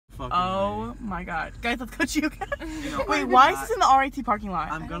fucking Oh my god. Guys, let's go geocache. You know, Wait, why is this in the RIT parking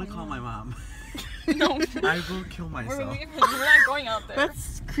lot? I'm gonna call my mom. No. I will kill myself. We're leaving. We're not going out there.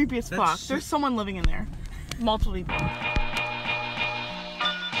 That's creepy as fuck. There's someone living in there. Multiple people.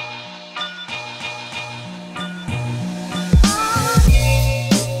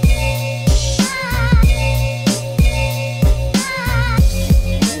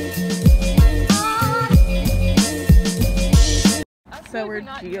 So we're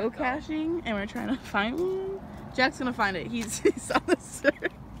geocaching and we're trying to find one. Jack's gonna find it. He's on the search.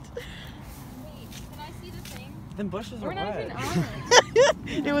 Wait, can I see the thing? Them bushes are We're not wet. even on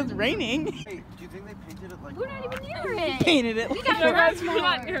it. It was raining. Hey, do you think they painted it like We're not even near He it. painted it. We got Where? guys, we're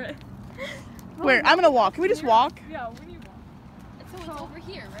not near it. Where? I'm gonna walk. Can we just walk? Yeah, we need one. So it's over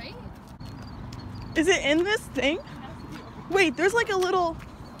here, right? Is it in this thing? Wait, there's like a little.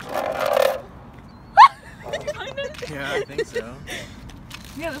 Yeah, I think so.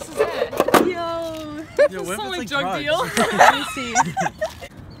 Yeah, this is it. Yo. Yo, what if Some it's like drug drugs? deal. Let me see.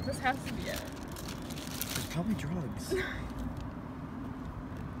 This has to be it. It's probably drugs.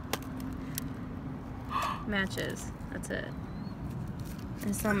 Matches. That's it.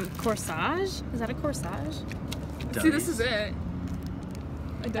 And some corsage? Is that a corsage? See, this is it.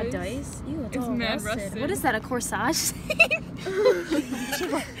 A A dice? Ew, it's all mad rusted. rusted. What is that, a corsage?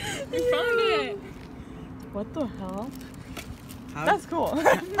 We found it. What the hell? How? That's cool.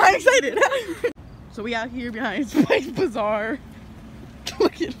 I'm excited. So we out here behind Spice Bazaar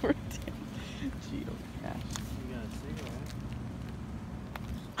looking for a damn geocache. You got a cigarette.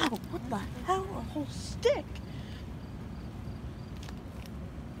 Oh, what the hell? A whole stick.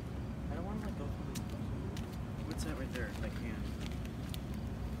 I don't want to like go through this. What's that right there? That can.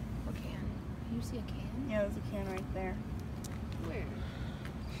 What can? Can you see a can? Yeah, there's a can right there. Where?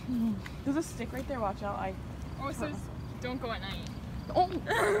 There's a stick right there. Watch out. Oh, it says don't go at night. Oh.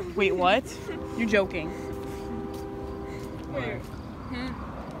 Wait, what? You're joking. Wait.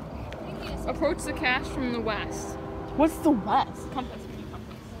 Approach the cache from the west. What's the west? Compass. We need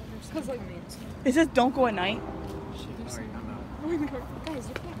compass. Because like It says don't go at night. Shit, alright, I'm out. Guys,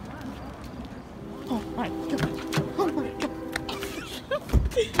 you can't run. Oh my god. Oh my god.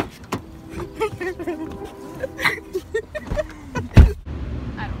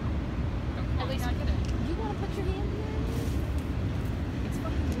 I don't know. At least I get it. You want to put your hand in there? It's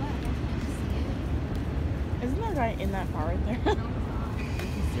fucking wet. I can't see it. Isn't there a guy in that car right there?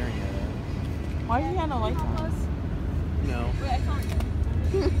 He's staring at us. Why does he have no lights on? No. Wait, I found it.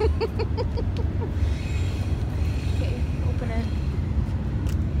 Okay, open it.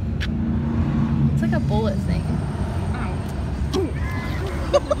 It's like a bullet thing.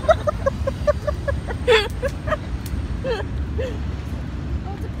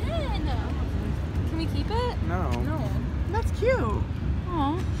 Oh, it's a pen! Can we keep it? No. No. That's cute.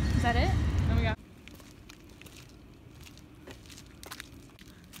 Aw. Is that it? Then we got.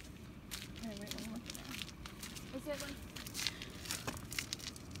 Is it like?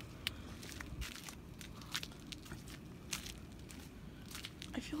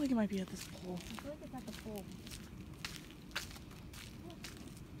 I feel like it might be at this pole. I feel like it's at the pole.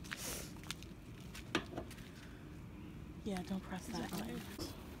 Yeah, don't press that button.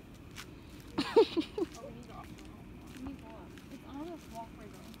 Oh, we need to off. We need to go up. It's on this walkway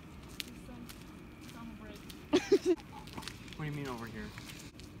though. It's on the bridge. What do you mean over here?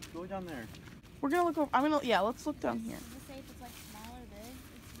 Go down there. We're gonna look over. Let's look down here. Does it say if it's like small or big?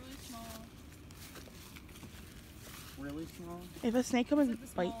 It's really small. Really small? If a snake comes Is and it the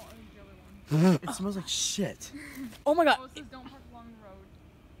bite. small or the other one? It smells like shit. Oh my god. Oh, it says don't park along the road.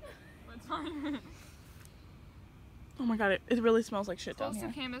 But it's fine. Oh my god, it really smells like shit down Close to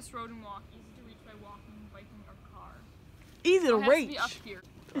here. Canvas Road and walk. Easy to reach by walking, biking, or car. Easy So to it has to be reach. up here.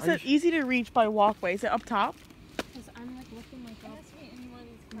 It said easy to reach by walkway. Is it up top? Because I'm like looking like It up has to be in one of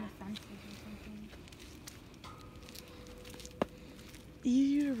these in the cracks. fences or something.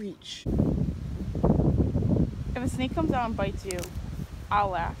 Easy to reach. If a snake comes out and bites you, I'll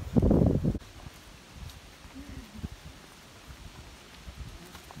laugh.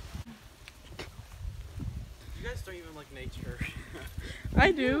 You guys don't even like nature.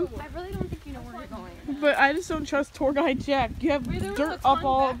 I do, I really don't think you know where you're going. but I just don't trust tour guide Jack. You have Wait, there was dirt a up ton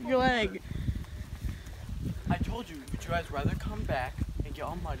all back of your over leg. I told you, would you guys rather come back and get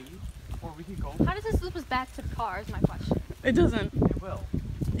all muddy, or we could go? How does this loop us back to the car is my question. It doesn't. It will.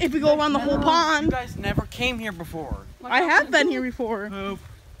 If we go around the whole You pond. guys never came here before. I have been here before. Poop.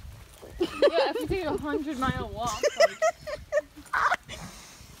 Yeah, if you take a 100-mile walk. Like,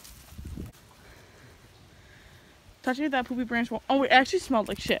 Touching that poopy branch won't. Oh, it actually smelled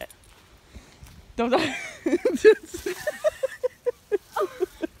like shit. Don't.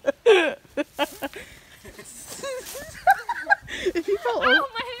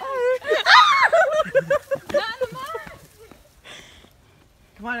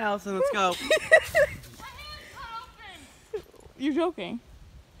 joking.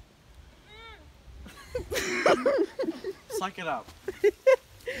 Suck it up. Can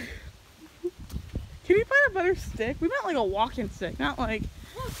we find a better stick? We meant like a walking stick, not like.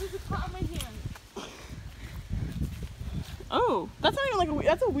 Look, there's a cut on my hand. Oh, that's not even like a.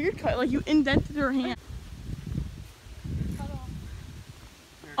 That's a weird cut. Like you indented your hand. Cut off.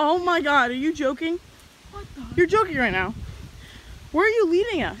 Oh my God, are you joking? What the? You're joking right now. Where are you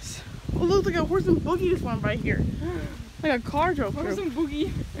leading us? Oh, it looks like a horse and buggy just went by here. Like a car drove Horse through. and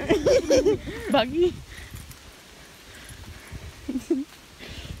boogie. Buggy.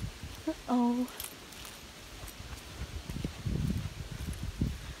 Oh.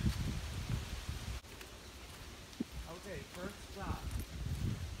 Okay, first stop.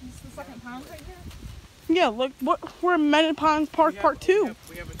 This is the second pound right here? Yeah, look, we're in Mendon Ponds Park Part 2.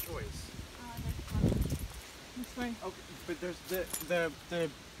 We have a choice. This way. Okay, but there's the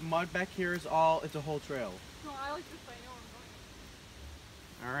mud back here is it's a whole trail. No, I like this way. I know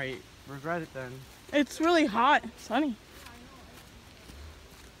where I'm going. All right, regret it then. It's really hot, sunny.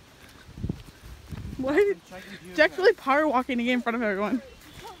 Why did Jack's really power walking to get in front of everyone?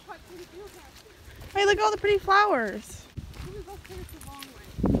 Hey, look at all the pretty flowers.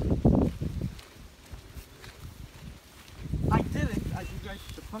 I did it. I you guys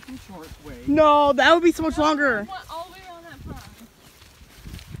the fucking short way. No, that would be so much longer. All the way around that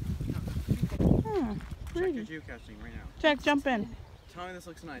pond. Check your geocaching right now. Jack, jump in. Tell me this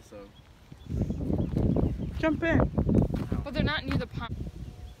looks nice though. Jump in. But they're not near the pond.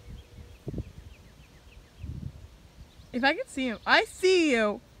 If I could see you. I see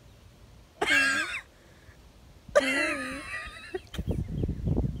you.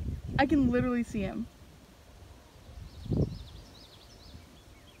 I can literally see him.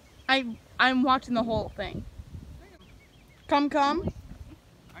 I'm watching the whole thing. Come. Alright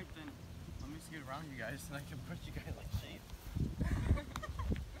then, let me scoot around you guys and I can put you guys like shape.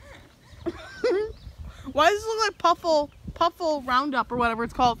 Why does this look like Puffle Roundup or whatever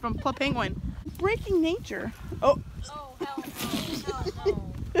it's called from Penguin? Breaking nature. Oh. Oh, hell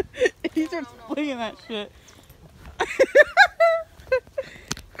no. He starts flinging that shit.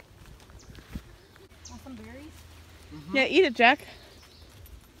 Want some berries? Yeah, eat it, Jack.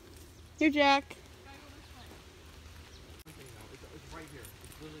 Here, Jack. It's right here.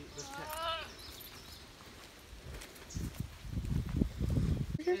 It's literally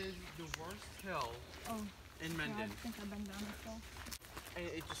this is the worst hill in Mendon. I think I've been down this hill. And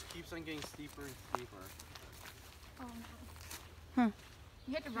it just keeps on getting steeper and steeper. Oh, no. Huh.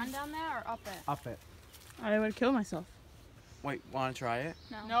 You had to run down there or up it? Up it. I would kill myself. Wait, wanna try it?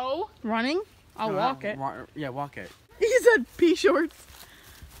 No. Running? I'll No, walk it. Yeah, walk it. He said pea shorts.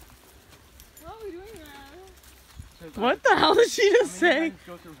 Why are we doing that? What the hell did she just say?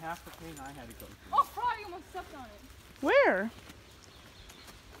 Go through half the pain I had to go through. Oh, crap, you almost stepped on it. Where?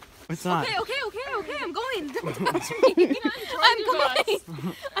 It's not. Okay, I'm going. Don't touch I'm me. I'm going.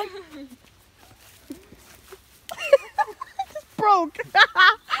 Just broke.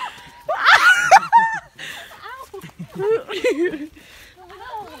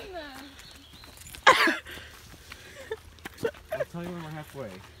 I'll tell you when we're halfway.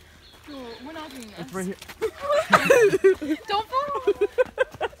 No, we're not doing this. It's right here. Don't fall.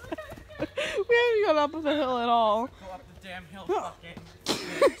 We haven't gone up the hill at all. Go up the damn hill, fucking.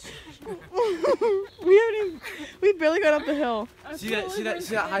 We barely got up the hill. See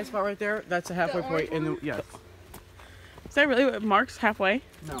that high spot right there? That's a halfway point, and then, yes. Is that really what marks halfway?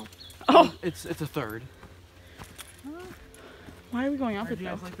 No. Oh. It's a third. Why are we going up Are it you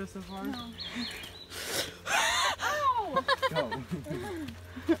though? guys like this so far? No. Go.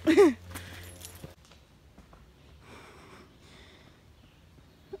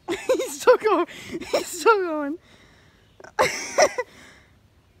 He's still going. He's still going.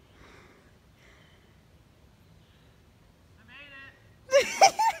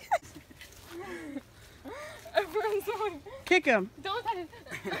 Everyone's going. Kick him. Don't touch it.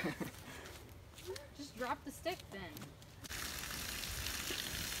 Just drop the stick then.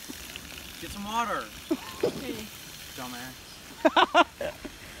 Get some water. Okay. Dumbass. How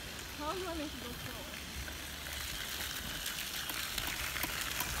do I make it go slower?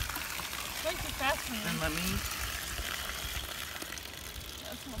 Make it faster. Then let me.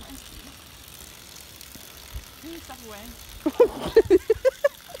 That's more my speed. Can you step away?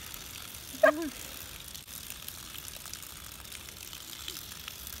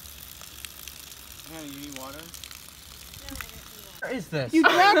 Hannah, you need water? Where is this? You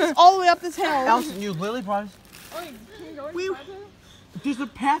dragged us all the way up this hill. Allison, you literally brought us. Oh, can you go We- inside there? There's a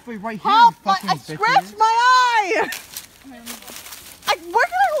pathway right here. Help! You fucking I scratched my eye! Okay, let me go. Where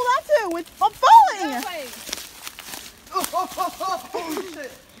can I hold on to? I'm falling! That way. Ugh. Oh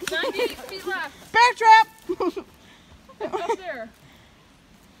shit! 98 feet left. Backtrap! Up there.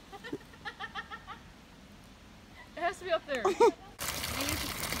 It has to be up there. Maybe,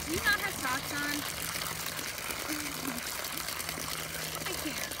 do you not have socks on? I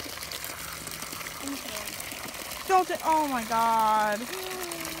can't. Okay. Don't say, oh my god.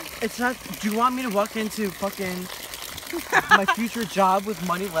 It's not. Do you want me to walk into fucking my future job with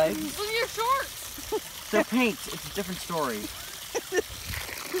muddy legs? Look at your shorts. They're paint. It's a different story.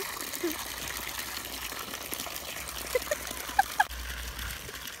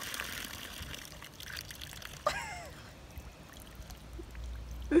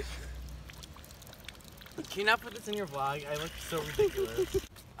 Can you not put this in your vlog? I look so ridiculous.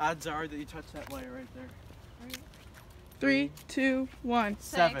 Odds are that you touch that wire right there. 3, 2, 1.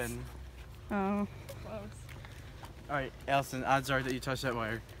 7. Oh. Close. Alright, Allison, odds are that you touch that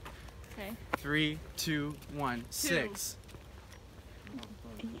wire. Okay. 3, 2, 1. 6.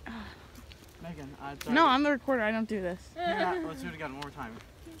 Megan, odds are. No, I'm the recorder. I don't do this. Let's do it again one more time.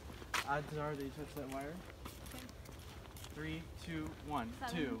 Odds are that you touch that wire. 3, 2, 1.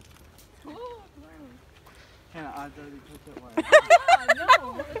 2. Oh, Hannah, odds are that you touch that wire.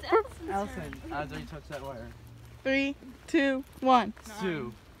 no. It's Allison, odds are you touch that wire. 3, 2, 1.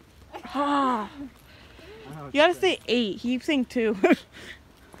 2. Ah. I know what You gotta to say 8. He keeps saying 2. Right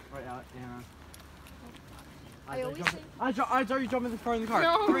out, Hannah. I always say Odds are you jumping in the car in the car.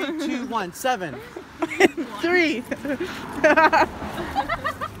 No. 3, 2, 1. 7. 3.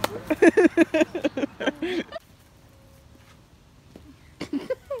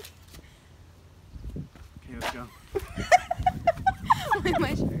 Okay, let's go. with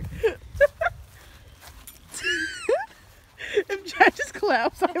my shirt. If Chad just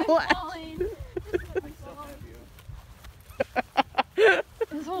collapsed, I will laugh. falling.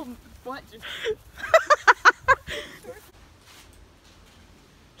 His whole butt just.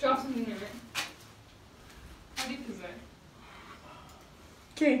 Drop something in it. How deep is it?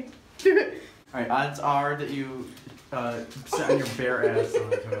 Okay, do it. Alright, odds are that you sit on your bare ass on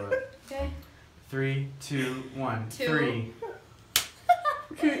the toilet. Okay. 3, 2, 1. 2. 3.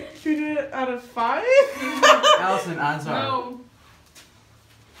 Should we do it out of 5? Allison, odds are. No.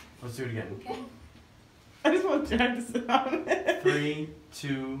 Let's do it again. Okay. I just want Chad to sit on it. 3,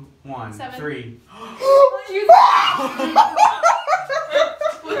 2, 1. 7. 3. You.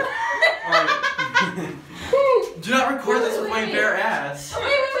 Alright. Do not record this with my bare ass.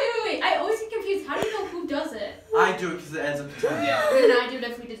 Wait. I always get confused. How do you know who does it? I do it because it adds up to 10. Yeah. And then I do it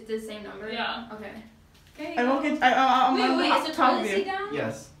if we did the same number? Yeah. Okay. Okay. I won't get. I'm on Wait, the is the top of toilet you. seat down?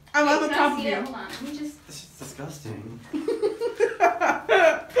 Yes. I'm on the Can I top of see it? you. Hold on. Let me just. This is disgusting. The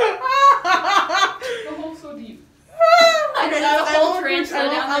hole's so deep. I Okay, did the whole transfer down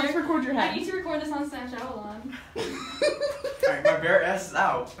I'll there. just record your I head. need to record this on Snapchat. Hold on. Alright, my bare ass is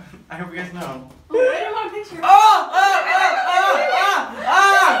out. I hope you guys know. Oh, I didn't want a picture. Ah!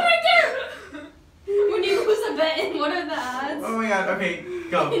 When you lose a bet, and what are the odds? Oh my god, okay,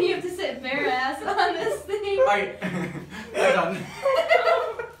 go. And you have to sit bare ass on this thing. Alright, I'm done.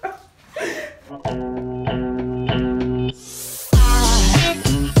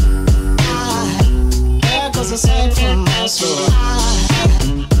 Cause I said from my soul